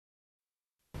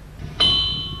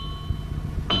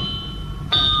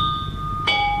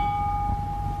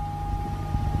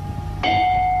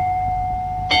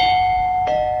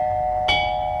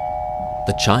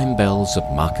the chime bells of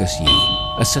Marquis,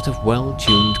 a set of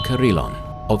well-tuned carillon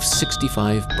of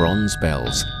 65 bronze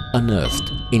bells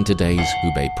unearthed in today's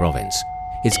Hubei province,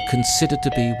 is considered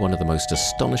to be one of the most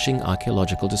astonishing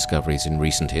archaeological discoveries in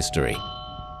recent history.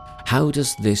 How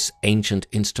does this ancient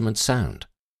instrument sound?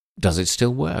 Does it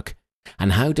still work?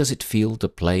 And how does it feel to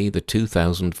play the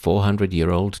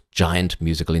 2,400-year-old giant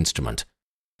musical instrument?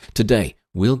 Today,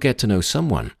 we'll get to know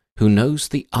someone who knows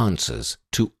the answers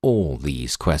to all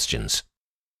these questions.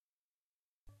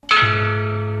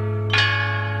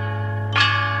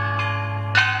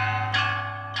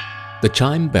 The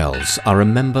chime bells are a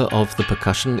member of the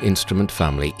percussion instrument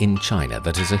family in China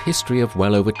that has a history of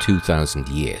well over 2,000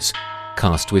 years.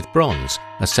 Cast with bronze,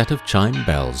 a set of chime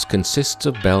bells consists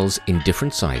of bells in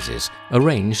different sizes,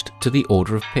 arranged to the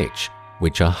order of pitch,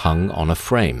 which are hung on a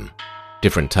frame.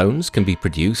 Different tones can be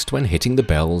produced when hitting the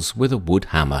bells with a wood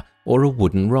hammer or a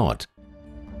wooden rod.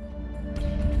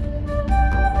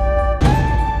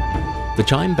 The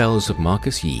chime bells of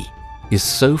Marquis is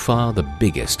so far the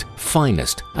biggest,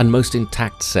 finest and most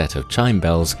intact set of chime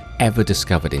bells ever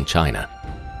discovered in China.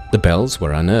 The bells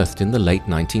were unearthed in the late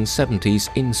 1970s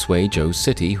in Suizhou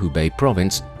City, Hubei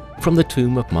province, from the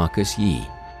tomb of Marquis,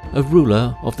 a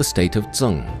ruler of the state of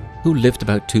Zheng, who lived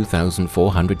about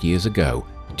 2,400 years ago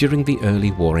during the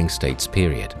early Warring States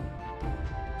period.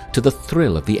 To the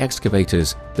thrill of the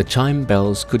excavators, the chime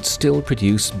bells could still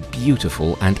produce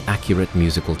beautiful and accurate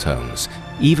musical tones,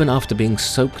 even after being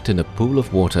soaked in a pool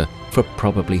of water for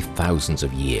probably thousands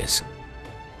of years.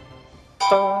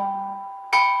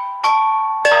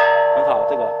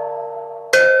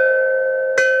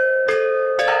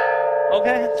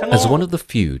 As one of the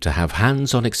few to have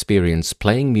hands-on experience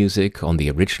playing music on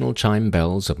the original chime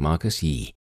bells of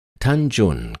Marquis, Tan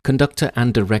Jun, conductor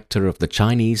and director of the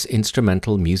Chinese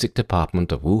Instrumental Music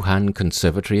Department of Wuhan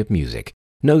Conservatory of Music,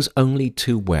 knows only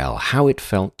too well how it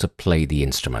felt to play the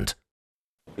instrument.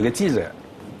 A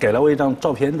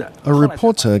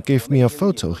reporter gave me a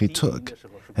photo he took,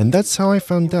 and that's how I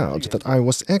found out that I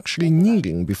was actually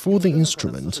kneeling before the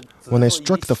instrument when I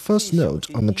struck the first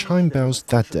note on the chime bells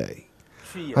that day.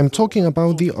 I'm talking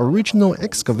about the original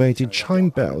excavated chime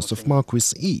bells of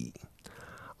Marquis.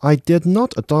 I did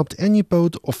not adopt any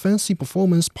bold or fancy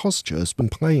performance postures when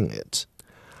playing it.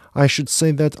 I should say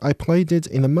that I played it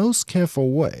in the most careful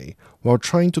way while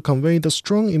trying to convey the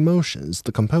strong emotions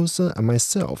the composer and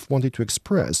myself wanted to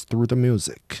express through the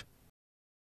music.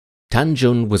 Tan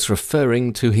Jun was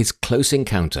referring to his close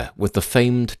encounter with the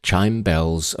famed chime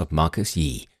bells of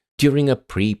Marquis during a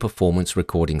pre-performance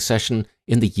recording session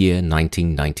in the year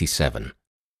 1997.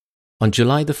 On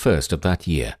July the 1st of that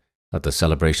year, at the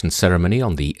celebration ceremony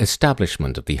on the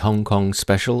establishment of the Hong Kong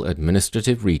Special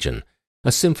Administrative Region,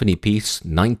 a symphony piece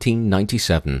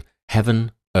 1997,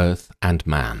 Heaven, Earth and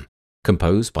Man,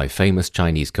 composed by famous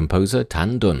Chinese composer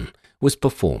Tan Dun, was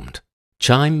performed.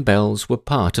 Chime bells were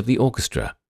part of the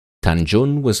orchestra. Tan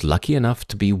Jun was lucky enough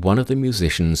to be one of the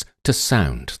musicians to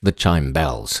sound the chime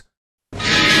bells.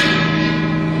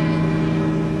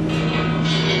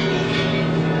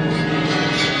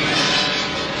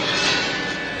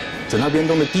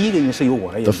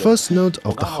 The first note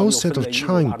of the whole set of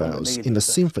chime bells in the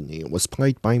symphony was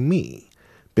played by me,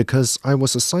 because I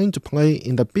was assigned to play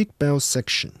in the big bell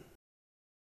section.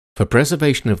 For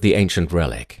preservation of the ancient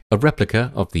relic, a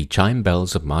replica of the chime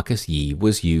bells of Marquis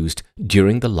was used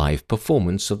during the live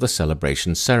performance of the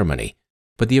celebration ceremony,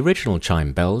 but the original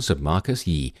chime bells of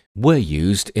Marquis were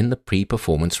used in the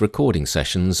pre-performance recording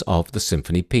sessions of the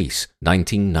symphony piece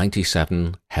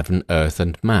 1997, Heaven, Earth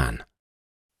and Man.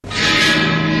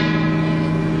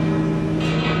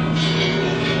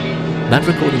 That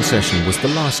recording session was the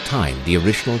last time the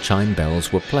original chime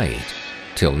bells were played,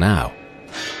 till now.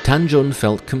 Tan Jun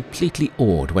felt completely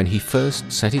awed when he first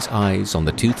set his eyes on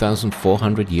the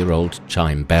 2,400-year-old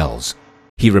chime bells.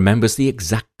 He remembers the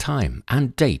exact time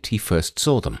and date he first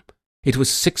saw them. It was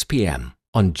 6 p.m.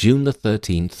 on June the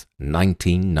 13th,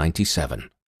 1997.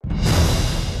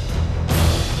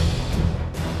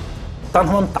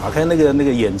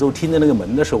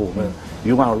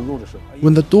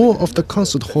 When the door of the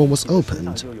concert hall was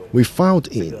opened, we filed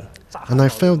in, and I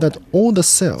felt that all the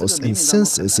cells and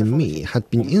senses in me had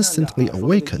been instantly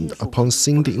awakened upon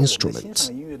seeing the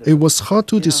instrument. It was hard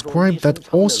to describe that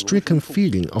awe-stricken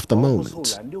feeling of the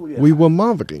moment. We were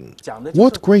marveling.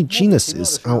 What great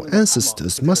geniuses our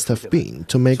ancestors must have been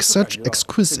to make such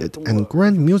exquisite and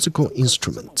grand musical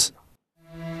instruments.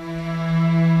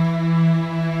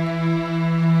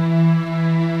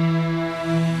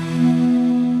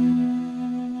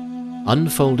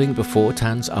 Unfolding before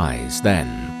Tan's eyes,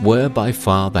 then, were by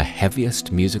far the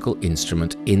heaviest musical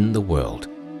instrument in the world,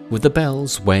 with the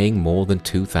bells weighing more than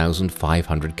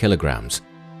 2,500 kilograms.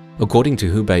 According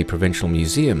to Hubei Provincial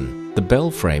Museum, the bell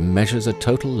frame measures a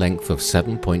total length of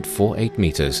 7.48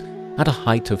 meters at a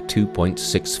height of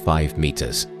 2.65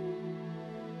 meters.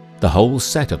 The whole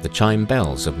set of the chime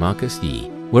bells of Marquis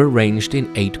were arranged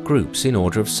in 8 groups in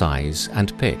order of size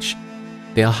and pitch.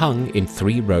 They are hung in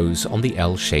 3 rows on the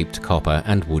L-shaped copper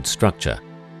and wood structure.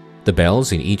 The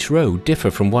bells in each row differ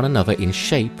from one another in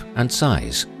shape and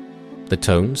size. The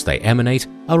tones they emanate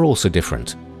are also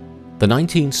different. The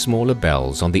 19 smaller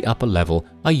bells on the upper level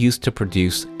are used to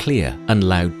produce clear and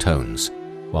loud tones,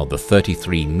 while the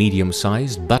 33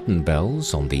 medium-sized button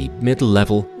bells on the middle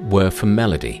level were for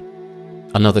melody.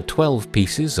 Another 12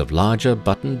 pieces of larger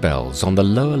button bells on the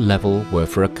lower level were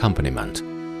for accompaniment.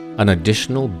 An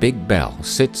additional big bell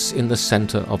sits in the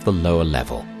center of the lower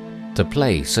level. To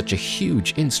play such a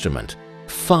huge instrument,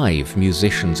 5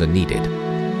 musicians are needed.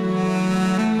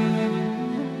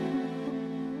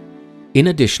 In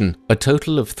addition, a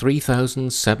total of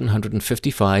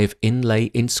 3,755 inlay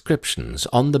inscriptions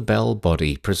on the bell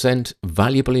body present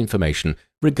valuable information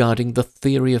regarding the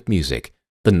theory of music,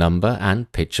 the number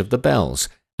and pitch of the bells,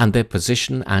 and their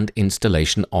position and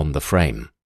installation on the frame.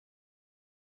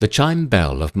 The chime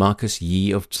bell of Marquis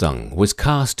Yi of Zheng was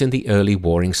cast in the early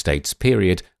Warring States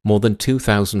period more than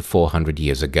 2,400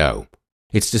 years ago.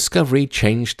 Its discovery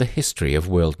changed the history of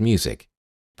world music.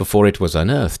 Before it was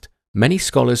unearthed, many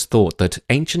scholars thought that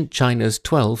ancient China's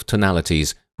 12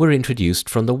 tonalities were introduced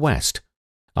from the West.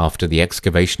 After the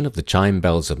excavation of the chime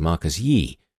bells of Marquis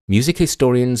Yi, music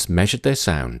historians measured their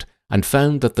sound and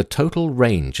found that the total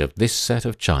range of this set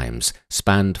of chimes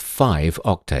spanned 5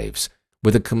 octaves,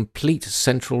 with a complete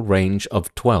central range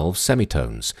of 12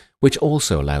 semitones, which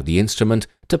also allowed the instrument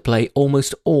to play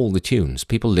almost all the tunes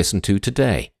people listen to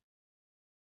today.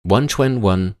 Wan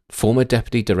Chuan-wen, former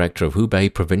deputy director of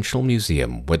Hubei Provincial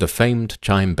Museum, where the famed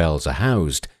chime bells are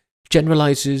housed,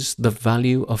 generalizes the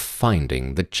value of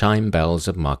finding the chime bells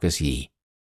of Marquis Yi.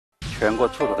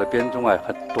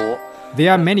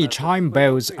 There are many chime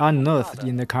bells unearthed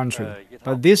in the country,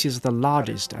 but this is the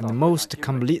largest and most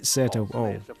complete set of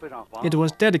all. It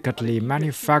was delicately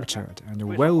manufactured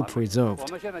and well preserved.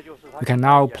 You can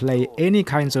now play any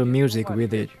kinds of music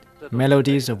with it,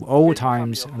 melodies of all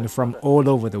times and from all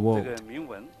over the world.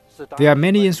 There are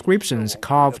many inscriptions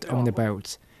carved on the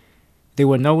bells. They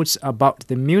were notes about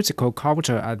the musical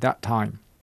culture at that time.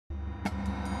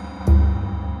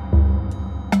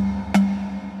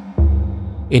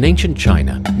 In ancient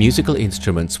China, musical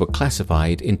instruments were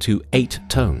classified into 8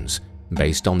 tones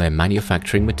based on their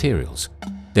manufacturing materials.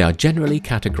 They are generally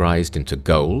categorized into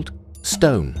gold,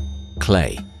 stone,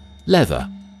 clay, leather,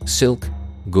 silk,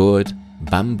 gourd,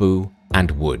 bamboo,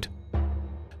 and wood.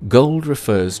 Gold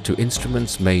refers to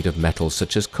instruments made of metals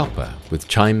such as copper, with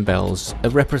chime bells a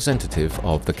representative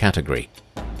of the category.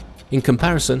 In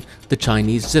comparison, the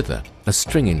Chinese zither, a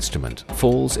string instrument,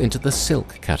 falls into the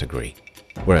silk category,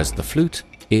 whereas the flute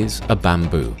is a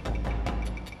bamboo.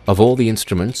 Of all the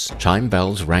instruments, chime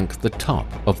bells rank the top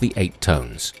of the 8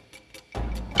 tones.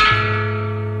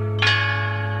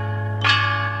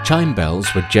 Chime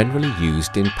bells were generally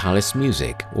used in palace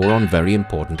music or on very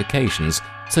important occasions,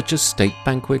 such as state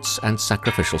banquets and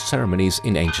sacrificial ceremonies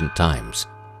in ancient times.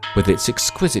 With its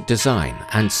exquisite design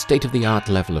and state-of-the-art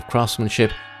level of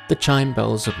craftsmanship, the chime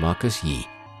bells of Marquis Yi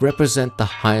represent the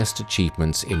highest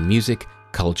achievements in music,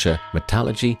 culture,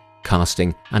 metallurgy,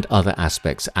 casting, and other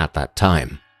aspects at that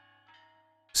time.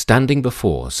 Standing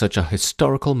before such a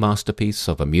historical masterpiece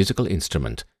of a musical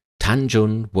instrument, Tan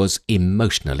Jun was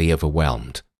emotionally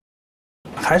overwhelmed.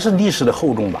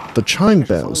 The chime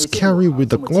bells carry with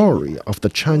the glory of the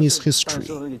Chinese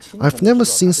history. I've never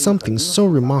seen something so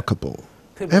remarkable.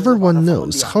 Everyone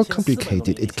knows how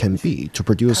complicated it can be to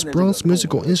produce bronze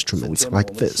musical instruments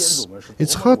like this.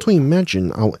 It's hard to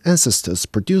imagine our ancestors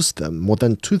produced them more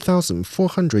than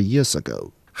 2,400 years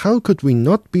ago. How could we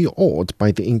not be awed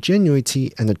by the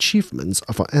ingenuity and achievements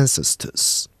of our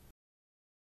ancestors?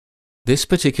 This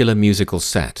particular musical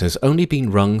set has only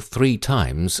been rung 3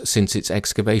 times since its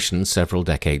excavation several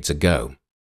decades ago.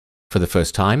 For the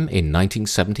first time in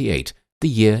 1978, the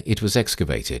year it was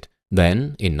excavated,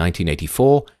 then in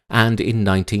 1984 and in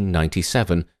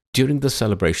 1997 during the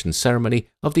celebration ceremony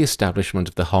of the establishment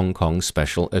of the Hong Kong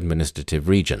Special Administrative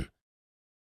Region.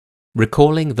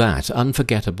 Recalling that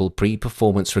unforgettable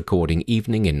pre-performance recording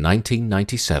evening in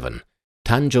 1997,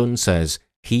 Tan Jun says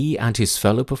he and his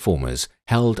fellow performers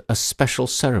held a special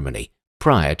ceremony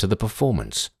prior to the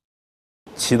performance.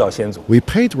 We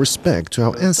paid respect to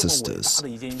our ancestors,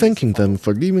 thanking them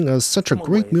for giving us such a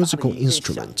great musical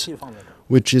instrument.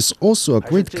 which is also a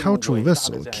great cultural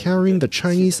vessel carrying the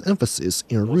Chinese emphasis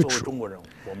in ritual.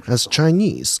 As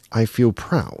Chinese, I feel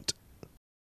proud.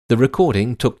 The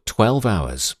recording took 12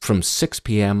 hours, from 6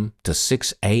 p.m. to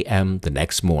 6 a.m. the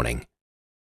next morning.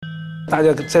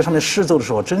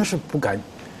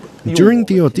 During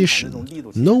the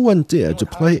audition, no one dared to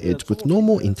play it with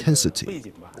normal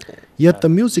intensity. Yet the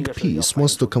music piece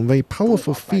wants to convey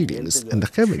powerful feelings and the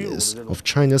heaviness of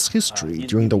China's history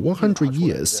during the 100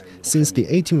 years since the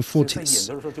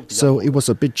 1840s, so it was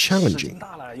a bit challenging.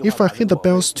 If I hit the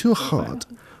bells too hard,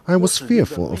 I was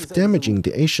fearful of damaging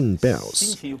the ancient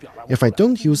bells. If I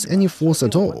don't use any force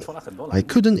at all, I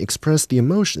couldn't express the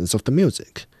emotions of the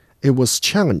music. It was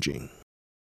challenging.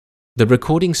 The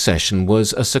recording session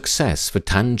was a success for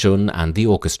Tan Jun and the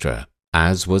orchestra,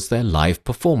 as was their live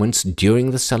performance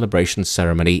during the celebration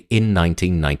ceremony in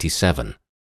 1997.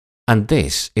 And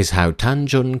this is how Tan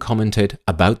Jun commented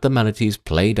about the melodies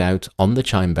played out on the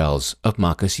chime bells of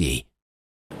Marcus Yi.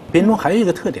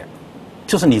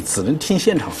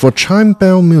 For chime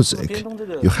bell music,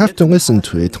 you have to listen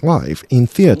to it live in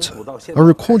theater. A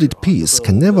recorded piece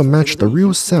can never match the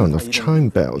real sound of chime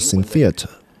bells in theater.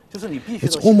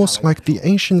 It's almost like the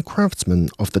ancient craftsmen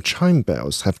of the chime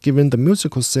bells have given the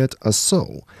musical set a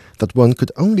soul that one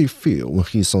could only feel when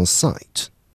he's on site.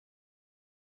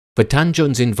 But Tan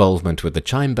Jun's involvement with the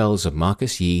chime bells of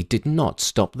Marcus Yi did not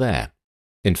stop there.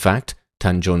 In fact,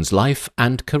 Tan Jun's life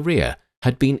and career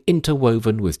had been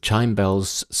interwoven with chime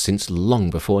bells since long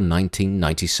before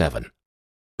 1997.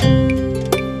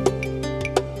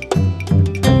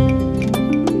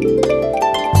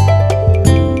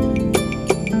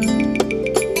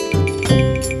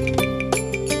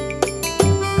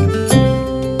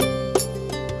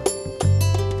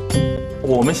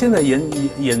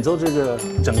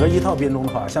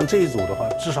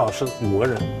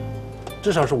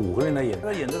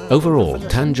 Overall,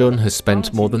 Tan Jun has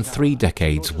spent more than 3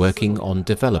 decades working on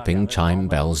developing chime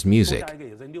bells music.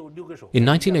 In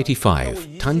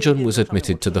 1985, Tan Jun was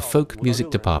admitted to the folk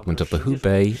music department of the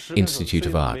Hubei Institute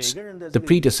of Arts, the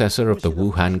predecessor of the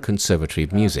Wuhan Conservatory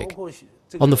of Music.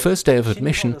 On the first day of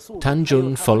admission, Tan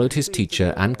Jun followed his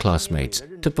teacher and classmates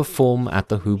to perform at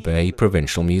the Hubei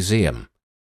Provincial Museum.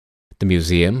 The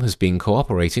museum has been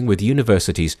cooperating with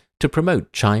universities to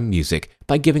promote chime music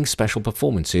by giving special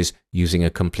performances using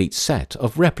a complete set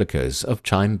of replicas of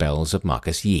chime bells of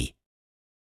Marcus Yi.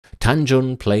 Tan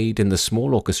Jun played in the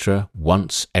small orchestra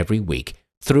once every week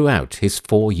throughout his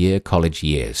 4-year college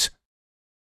years.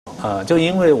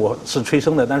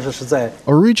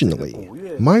 Originally,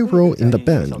 my role in the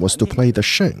band was to play the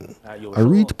sheng, a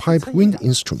reed pipe wind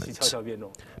instrument.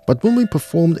 But when we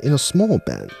performed in a small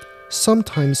band,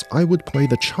 sometimes I would play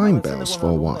the chime bells for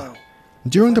a while.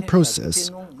 During the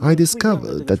process, I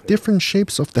discovered that different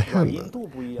shapes of the hammer,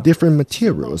 different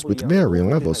materials with varying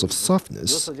levels of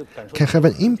softness, can have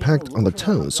an impact on the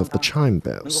tones of the chime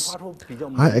bells.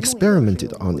 I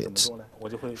experimented on it.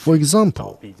 For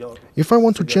example, if I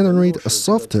want to generate a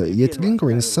softer yet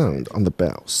lingering sound on the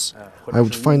bells, I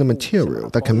would find a material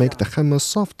that can make the hammer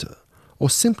softer, or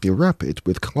simply wrap it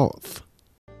with cloth.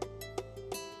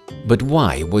 But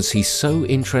why was he so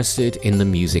interested in the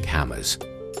music hammers?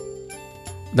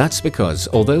 That's because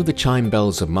although the chime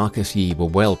bells of Marcus Yi were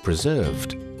well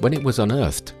preserved, when it was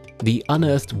unearthed, the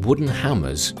unearthed wooden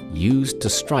hammers used to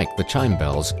strike the chime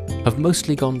bells have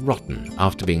mostly gone rotten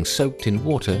after being soaked in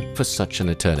water for such an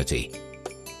eternity.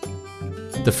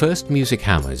 The first music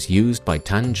hammers used by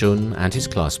Tan Jun and his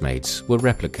classmates were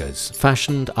replicas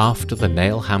fashioned after the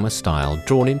nail hammer style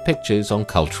drawn in pictures on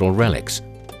cultural relics.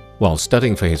 While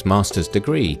studying for his master's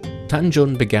degree, Tan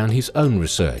Jun began his own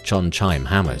research on chime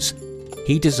hammers.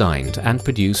 He designed and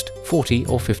produced 40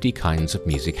 or 50 kinds of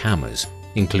music hammers,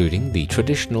 including the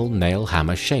traditional nail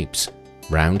hammer shapes,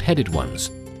 round-headed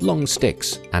ones, long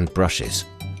sticks, and brushes.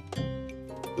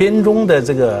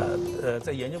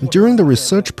 During the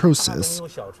research process,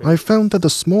 I found that the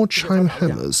small chime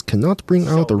hammers cannot bring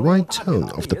out the right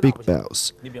tone of the big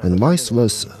bells, and vice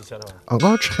versa. A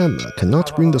large hammer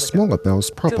cannot ring the smaller bells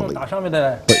properly.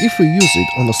 But if we use it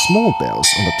on the small bells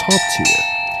on the top tier,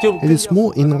 it is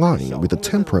more in line with the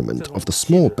temperament of the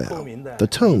small bell. The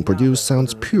tone produced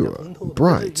sounds pure,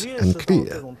 bright, and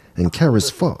clear, and carries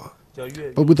far.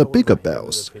 But with the bigger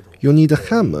bells, you'll need a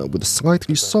hammer with a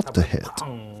slightly softer head.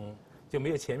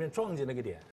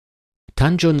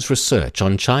 Tan Jun's research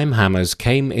on chime hammers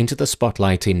came into the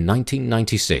spotlight in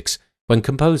 1996 when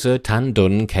composer Tan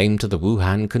Dun came to the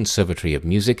Wuhan Conservatory of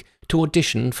Music to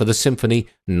audition for the symphony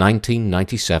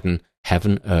 1997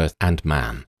 Heaven, Earth and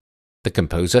Man. The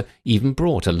composer even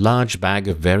brought a large bag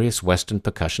of various Western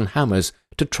percussion hammers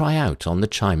to try out on the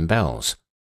chime bells.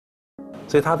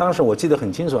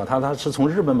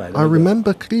 I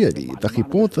remember clearly that he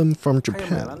bought them from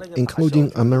Japan, including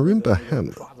a marimba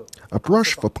hammer, a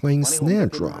brush for playing snare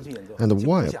drum, and a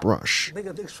wire brush.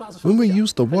 When we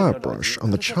used the wire brush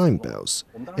on the chime bells,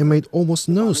 it made almost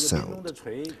no sound.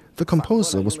 The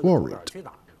composer was worried.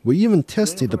 We even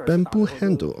tested the bamboo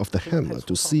handle of the hammer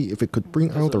to see if it could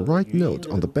bring out the right note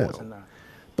on the bell.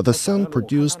 But the sound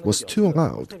produced was too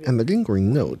loud and the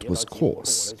lingering note was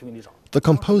coarse. The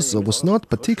composer was not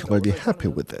particularly happy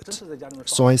with it.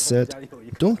 So I said,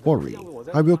 "Don't worry,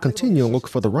 I will continue to look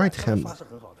for the right hammer."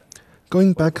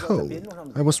 Going back home,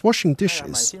 I was washing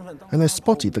dishes and I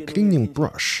spotted the cleaning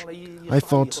brush. I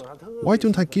thought, why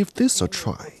don't I give this a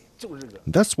try?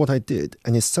 That's what I did,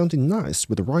 and it sounded nice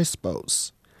with the rice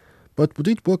bowls. But would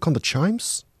it work on the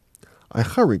chimes? I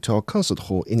hurried to our concert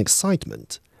hall in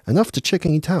excitement, and after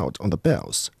checking it out on the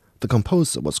bells, the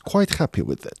composer was quite happy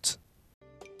with it.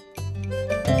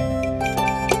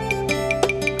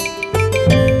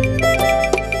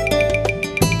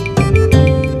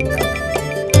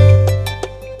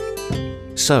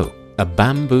 So, a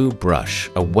bamboo brush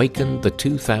awakened the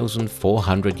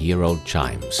 2,400-year-old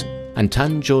chimes, and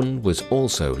Tan Jun was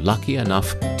also lucky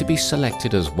enough to be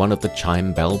selected as one of the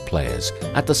chime bell players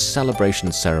at the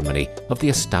celebration ceremony of the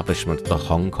establishment of the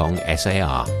Hong Kong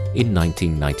SAR in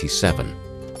 1997.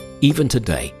 Even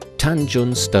today, Tan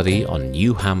Jun's study on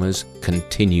new hammers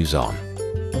continues on.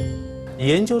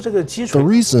 The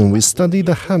reason we study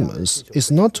the hammers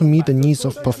is not to meet the needs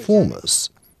of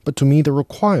performers, but to meet the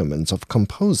requirements of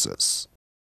composers.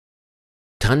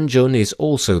 Tan Jun is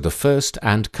also the first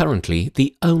and currently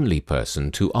the only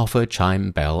person to offer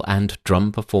chime bell and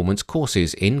drum performance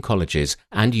courses in colleges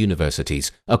and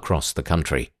universities across the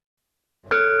country.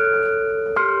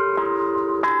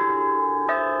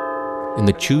 In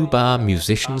the Hubei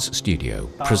musicians' studio,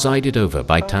 presided over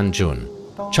by Tan Jun,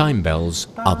 chime bells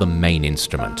are the main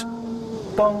instrument.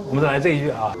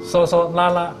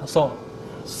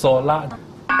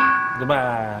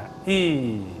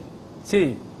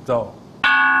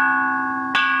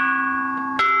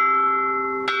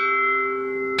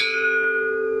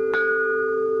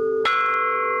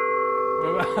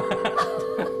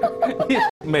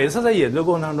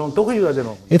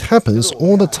 It happens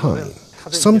all the time.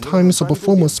 Sometimes a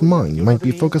performer's mind might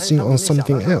be focusing on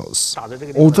something else.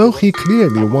 Although he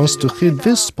clearly wants to hit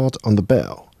this spot on the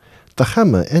bell, the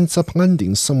hammer ends up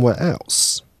landing somewhere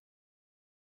else.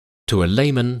 To a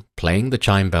layman, playing the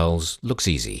chime bells looks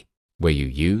easy, where you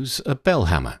use a bell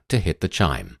hammer to hit the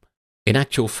chime. In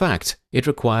actual fact, it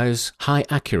requires high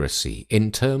accuracy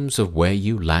in terms of where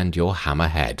you land your hammer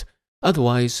head.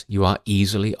 Otherwise, you are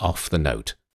easily off the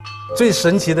note.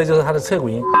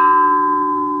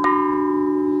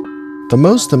 The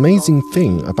most amazing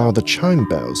thing about the chime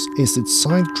bells is its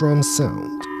side drum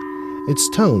sound. Its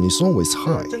tone is always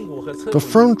high. The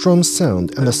front drum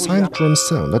sound and the side drum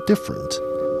sound are different.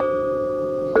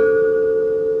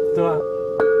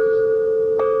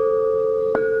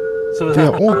 They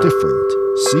are all different,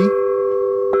 see?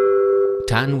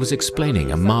 Tan was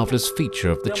explaining a marvelous feature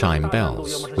of the chime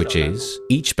bells, which is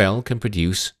each bell can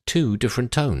produce two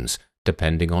different tones,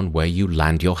 depending on where you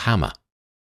land your hammer.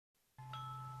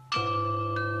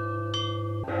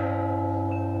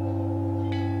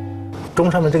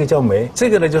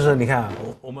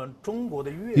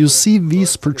 You see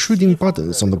these protruding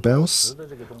buttons on the bells?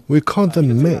 We call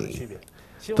them mei.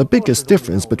 The biggest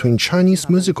difference between Chinese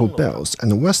musical bells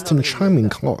and Western chiming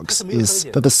clocks is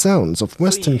that the sounds of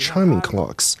Western chiming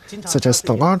clocks, such as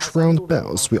the large round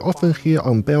bells we often hear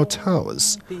on bell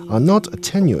towers, are not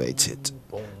attenuated.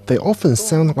 They often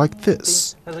sound like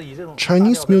this.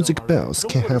 Chinese music bells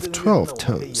can have 12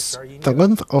 tones. The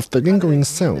length of the lingering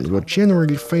sound will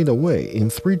generally fade away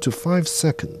in 3 to 5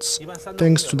 seconds,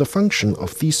 thanks to the function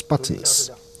of these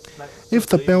buttons. If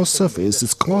the bell surface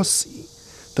is glossy,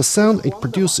 the sound it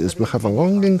produces will have a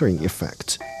long lingering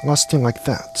effect, lasting like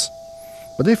that.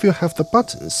 But if you have the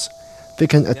buttons, they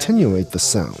can attenuate the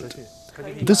sound.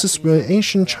 This is where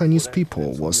ancient Chinese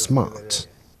people were smart.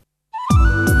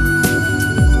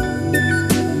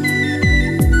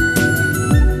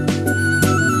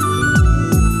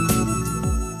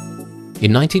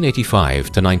 In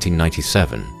 1985 to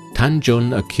 1997, Tan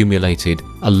Jun accumulated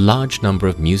a large number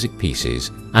of music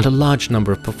pieces and a large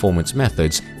number of performance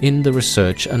methods in the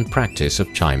research and practice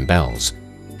of chime bells,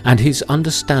 and his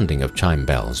understanding of chime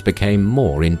bells became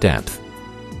more in-depth.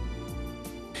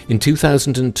 In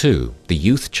 2002, the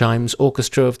Youth Chimes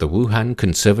Orchestra of the Wuhan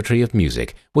Conservatory of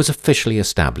Music was officially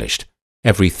established.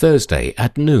 Every Thursday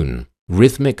at noon,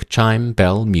 rhythmic chime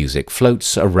bell music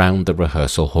floats around the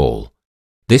rehearsal hall.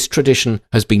 This tradition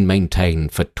has been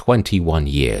maintained for 21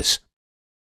 years.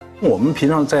 When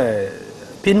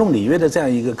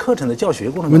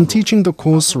teaching the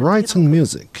course Rites and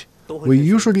Music, we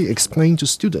usually explain to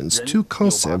students two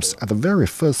concepts at the very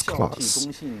first class: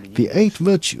 the 8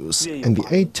 virtues and the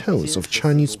 8 tones of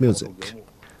Chinese music.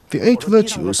 The 8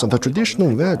 virtues are the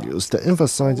traditional values that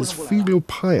emphasizes filial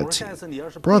piety,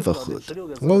 brotherhood,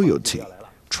 loyalty,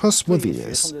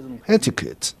 trustworthiness,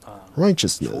 etiquette,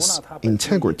 righteousness,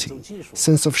 integrity,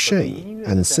 sense of shame,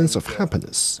 and sense of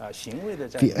happiness.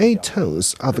 The 8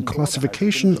 tones are the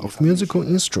classification of musical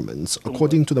instruments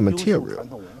according to the material,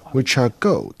 which are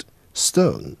gold,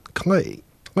 stone, clay,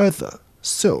 leather,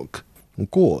 silk,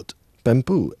 gourd,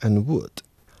 bamboo, and wood.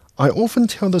 I often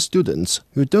tell the students,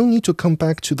 you don't need to come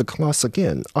back to the class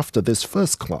again after this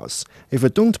first class if you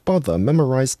don't bother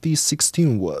memorize these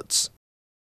 16 words.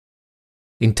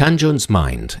 In Tan Zhun's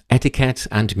mind, etiquette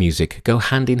and music go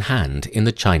hand in hand in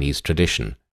the Chinese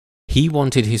tradition. He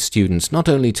wanted his students not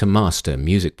only to master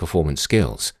music performance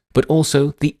skills, but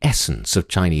also the essence of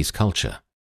Chinese culture.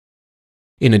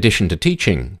 In addition to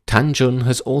teaching, Tan Zhun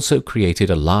has also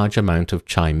created a large amount of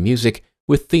chime music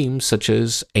with themes such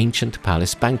as ancient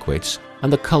palace banquets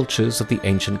and the cultures of the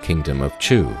ancient kingdom of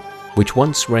Chu, which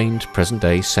once reigned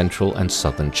present-day central and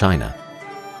southern China.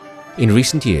 In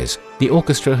recent years, the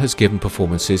orchestra has given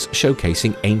performances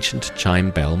showcasing ancient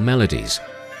chime bell melodies,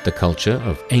 the culture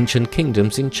of ancient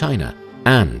kingdoms in China,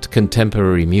 and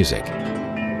contemporary music.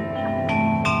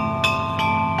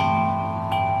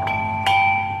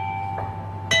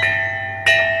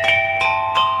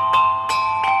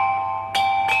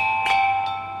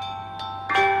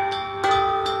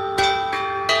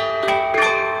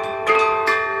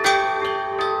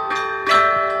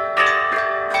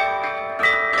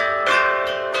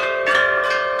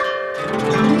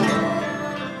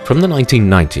 From the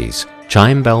 1990s,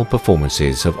 chime bell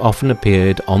performances have often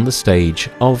appeared on the stage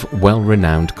of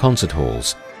well-renowned concert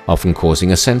halls, often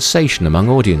causing a sensation among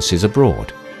audiences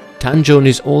abroad. Tan Zhun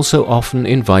is also often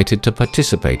invited to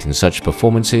participate in such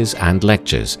performances and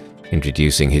lectures,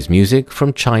 introducing his music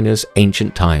from China's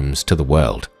ancient times to the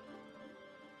world.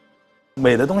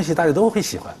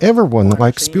 Everyone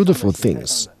likes beautiful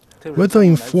things. Whether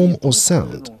in form or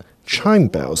sound, chime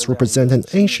bells represent an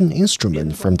ancient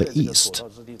instrument from the East.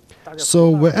 So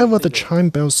wherever the chime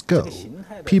bells go,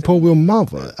 people will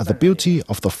marvel at the beauty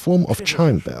of the form of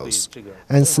chime bells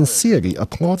and sincerely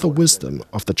applaud the wisdom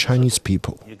of the Chinese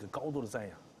people.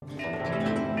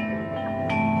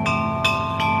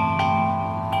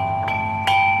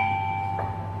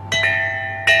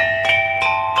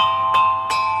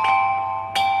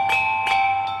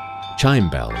 Chime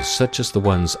bells, such as the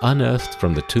ones unearthed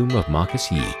from the tomb of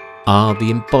Marquis, are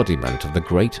the embodiment of the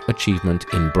great achievement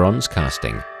in bronze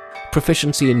casting,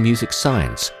 proficiency in music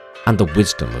science, and the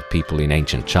wisdom of people in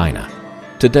ancient China.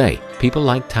 Today, people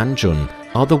like Tan Zhun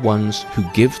are the ones who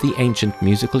give the ancient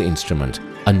musical instrument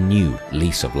a new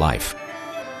lease of life.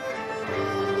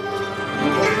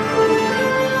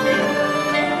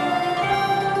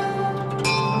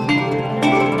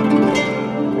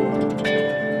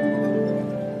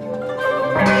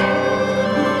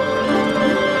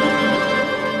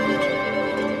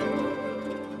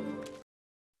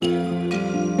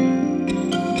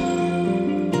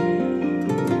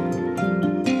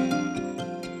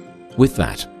 With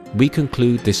that, we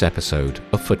conclude this episode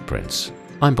of Footprints.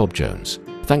 I'm Bob Jones.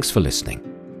 Thanks for listening.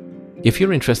 If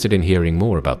you're interested in hearing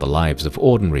more about the lives of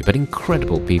ordinary but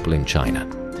incredible people in China,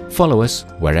 follow us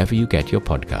wherever you get your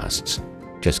podcasts.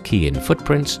 Just key in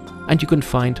Footprints and you can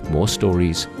find more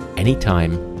stories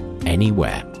anytime,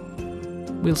 anywhere.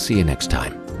 We'll see you next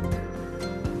time.